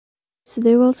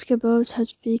Today we'll talk about how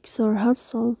to fix or how to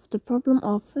solve the problem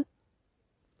of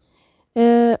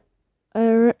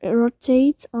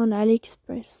rotate on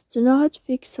AliExpress. To know how to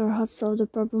fix or how to solve the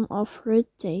problem of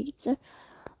rotate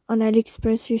on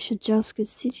AliExpress, you should just go to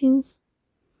settings.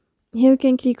 Here you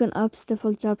can click on apps,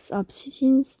 default apps, app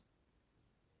settings.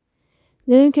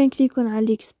 Then you can click on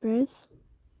AliExpress.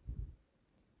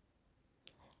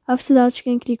 After that, you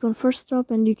can click on first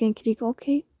stop and you can click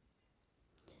OK.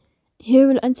 Here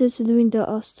we'll enter to the window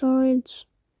of storage.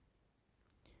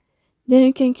 Then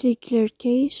you can click clear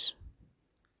cache.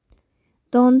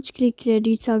 Don't click clear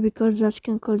data because that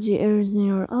can cause you errors in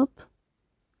your app.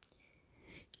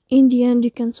 In the end, you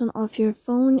can turn off your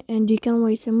phone and you can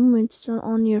wait a moment to turn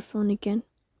on your phone again.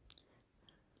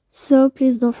 So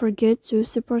please don't forget to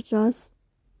support us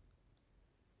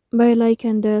by like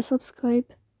and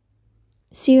subscribe.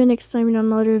 See you next time in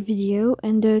another video,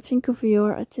 and thank you for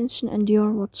your attention and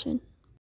your watching.